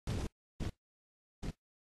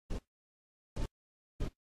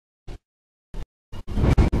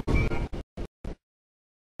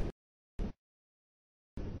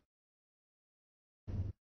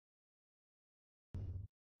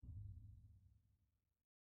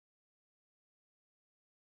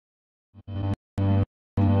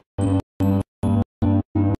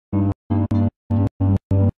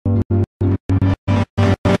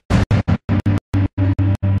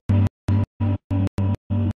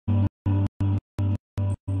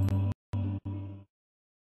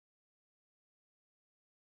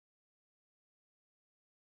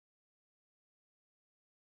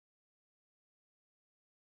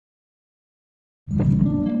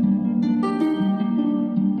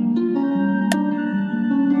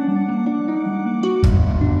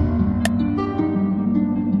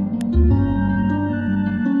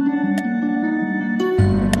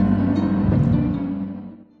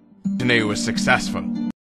Was successful.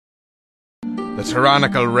 The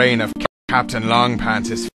tyrannical reign of Captain Longpants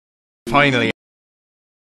is finally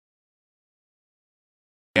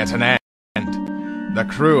at an end. The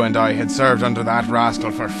crew and I had served under that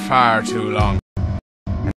rascal for far too long,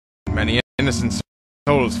 and many innocent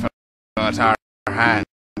souls fell at our hands.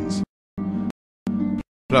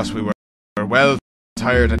 Plus, we were well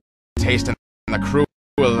tired of tasting the cruel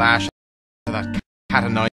lash of that cat o'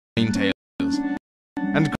 nine tails,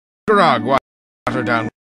 and grog watered down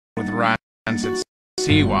with rancid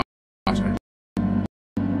seawater.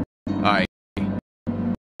 Aye,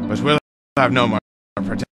 but we'll have no more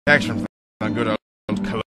protection from the good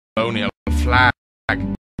old colonial flag.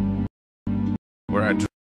 We're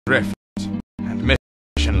adrift and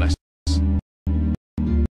missionless.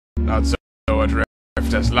 Not so adrift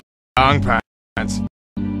as Longpants,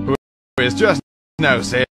 who is just now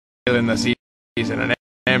sailing the seas in an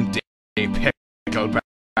empty pickle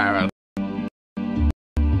barrel.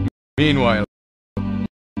 Meanwhile,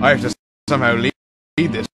 I have to somehow lead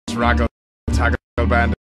this raggle-taggle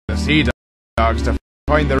band of sea dogs to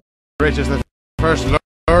find the riches that first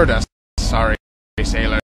lured us sorry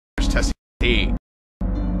sailors to sea.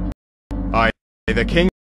 Aye, the king's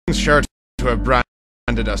sure to have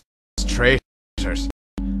branded us traitors,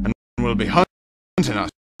 and will be hunting us,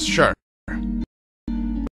 sure.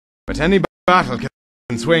 But any battle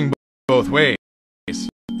can swing both ways.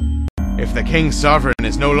 If the king's sovereign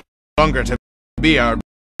is no longer to be our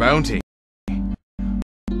bounty,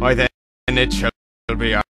 why then it shall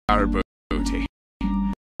be our booty.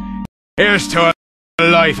 Here's to a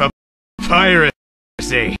life of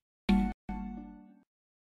piracy!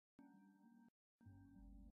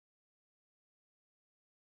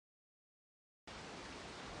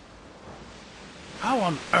 How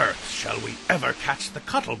on earth shall we ever catch the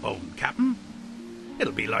Cuttlebone, Captain?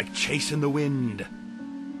 It'll be like chasing the wind.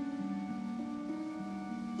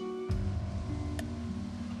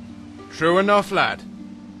 True enough, lad.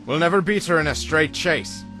 We'll never beat her in a straight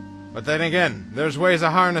chase. But then again, there's ways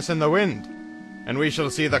of harnessing the wind, and we shall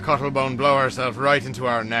see the Cuttlebone blow herself right into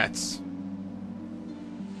our nets.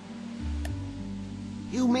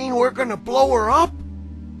 You mean we're gonna blow her up?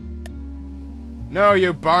 No,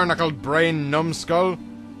 you barnacled brain numbskull.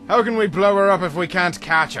 How can we blow her up if we can't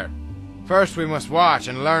catch her? First we must watch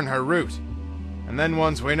and learn her route, and then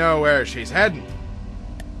once we know where she's heading.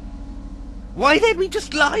 Why then we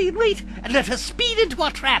just lie in wait and let her speed into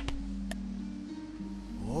our trap.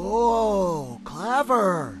 Oh,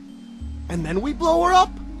 clever. And then we blow her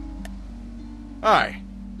up? Aye,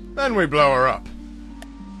 then we blow her up.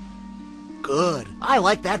 Good. I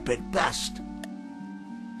like that bit best.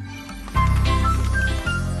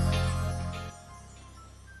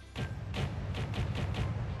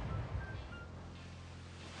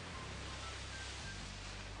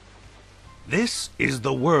 This is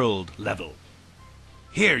the world level.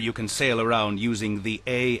 Here you can sail around using the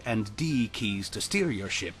A and D keys to steer your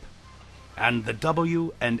ship, and the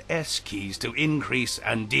W and S keys to increase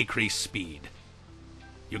and decrease speed.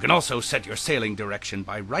 You can also set your sailing direction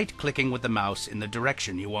by right-clicking with the mouse in the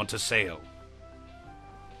direction you want to sail.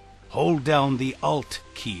 Hold down the Alt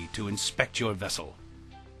key to inspect your vessel.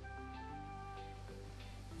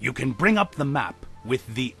 You can bring up the map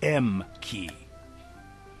with the M key.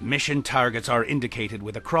 Mission targets are indicated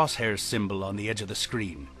with a crosshair symbol on the edge of the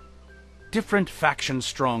screen. Different faction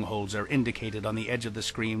strongholds are indicated on the edge of the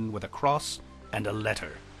screen with a cross and a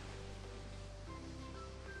letter.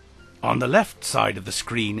 On the left side of the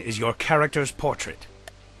screen is your character's portrait.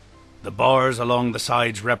 The bars along the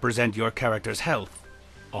sides represent your character's health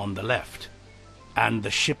on the left, and the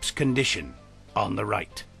ship's condition on the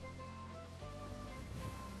right.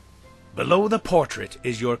 Below the portrait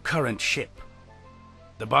is your current ship.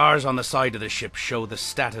 The bars on the side of the ship show the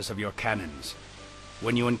status of your cannons.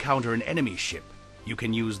 When you encounter an enemy ship, you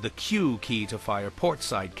can use the Q key to fire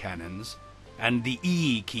portside cannons, and the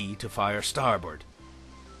E key to fire starboard.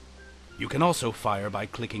 You can also fire by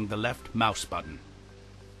clicking the left mouse button.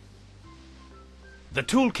 The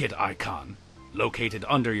toolkit icon, located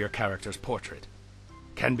under your character's portrait,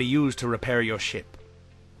 can be used to repair your ship.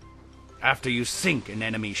 After you sink an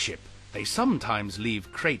enemy ship, they sometimes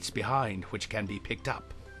leave crates behind which can be picked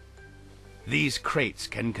up. These crates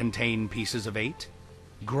can contain pieces of 8,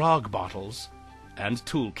 grog bottles, and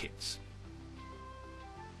toolkits.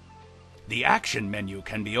 The action menu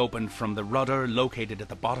can be opened from the rudder located at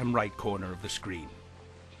the bottom right corner of the screen.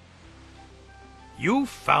 You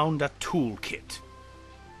found a toolkit.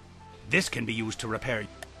 This can be used to repair.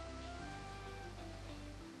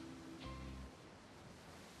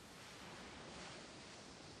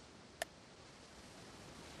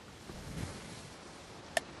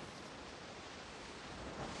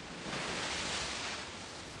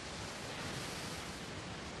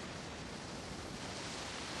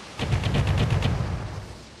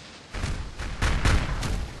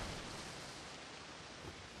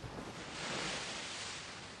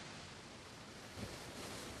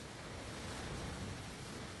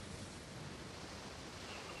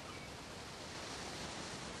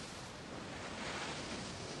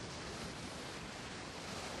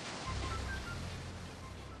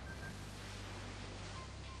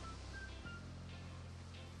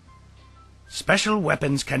 Special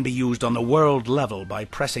weapons can be used on the world level by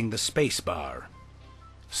pressing the space bar.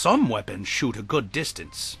 Some weapons shoot a good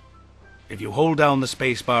distance. If you hold down the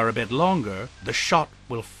space bar a bit longer, the shot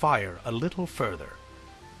will fire a little further.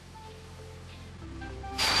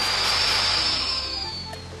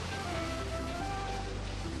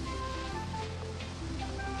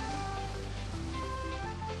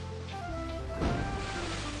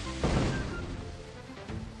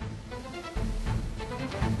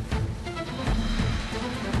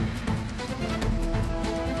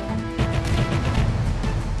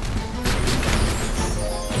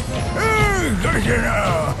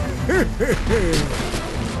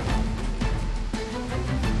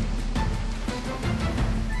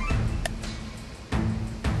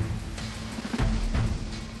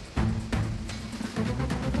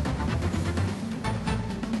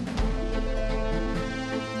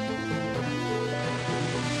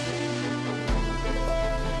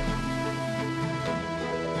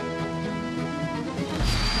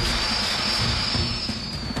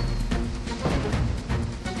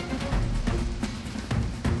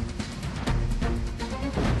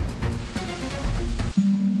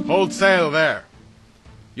 Hold sail there.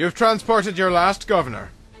 You've transported your last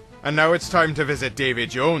governor, and now it's time to visit Davy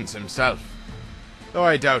Jones himself. Though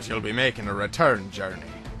I doubt you'll be making a return journey.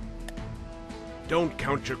 Don't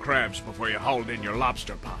count your crabs before you hauled in your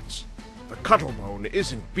lobster pots. The Cuttlebone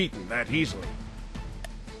isn't beaten that easily.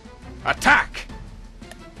 Attack!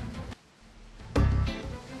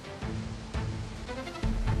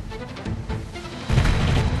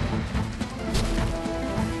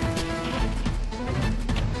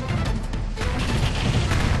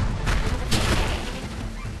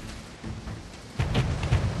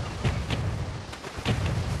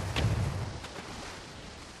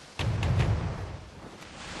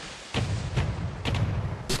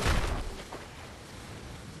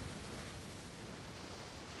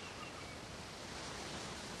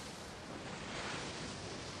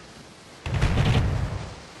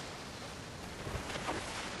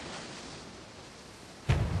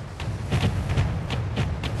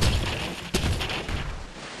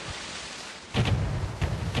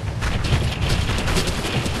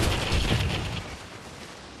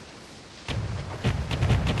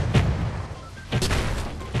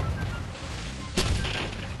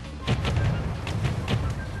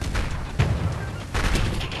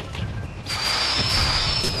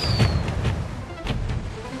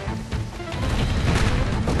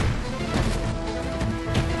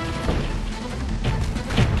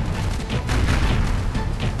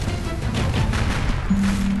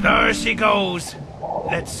 There she goes.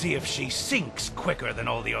 Let's see if she sinks quicker than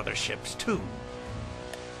all the other ships, too.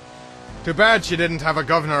 Too bad she didn't have a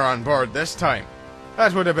governor on board this time.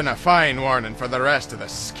 That would have been a fine warning for the rest of the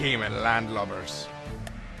scheming landlubbers.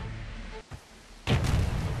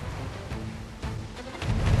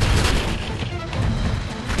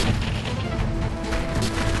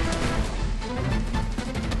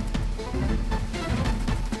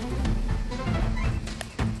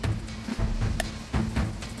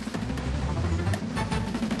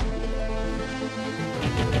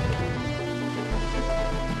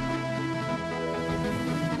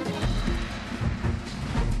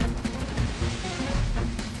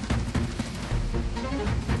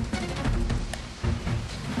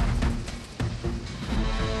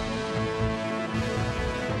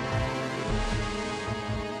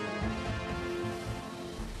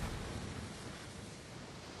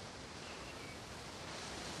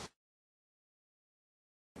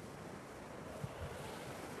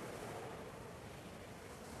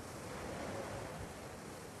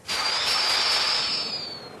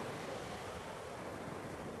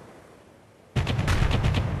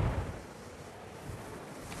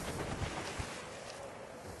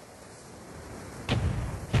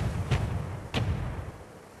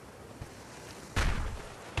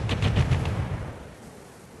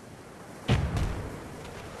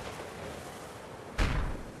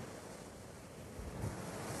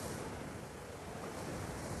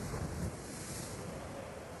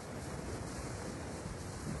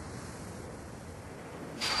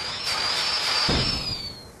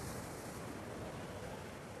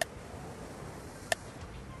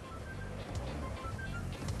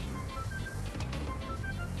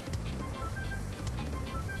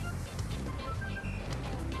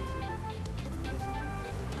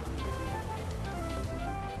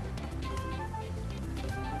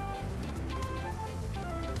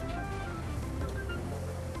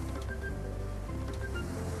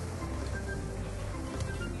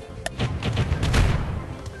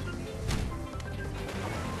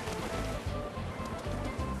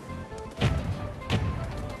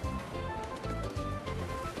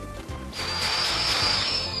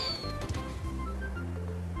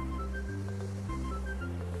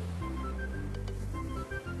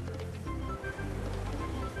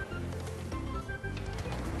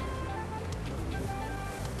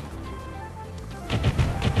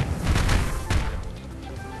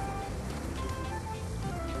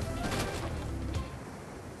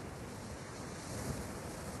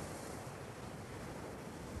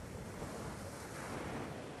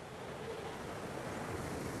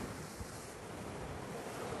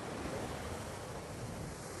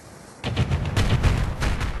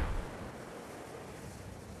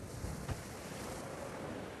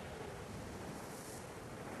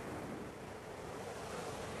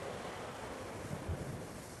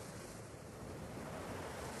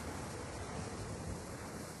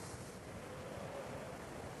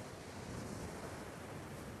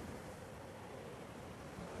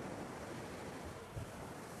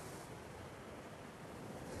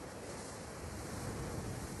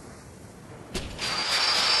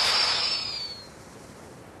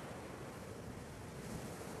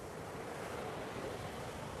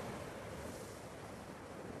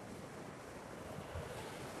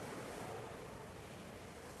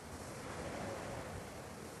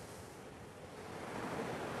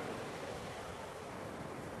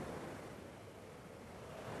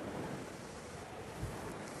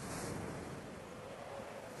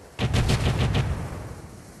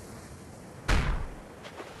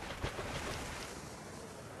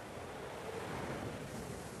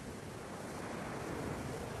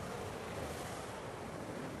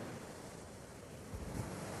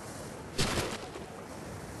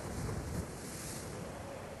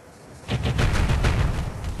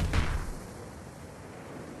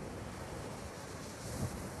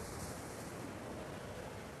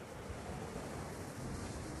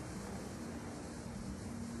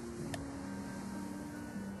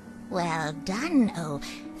 Well done, oh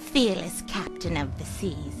fearless captain of the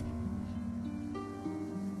seas.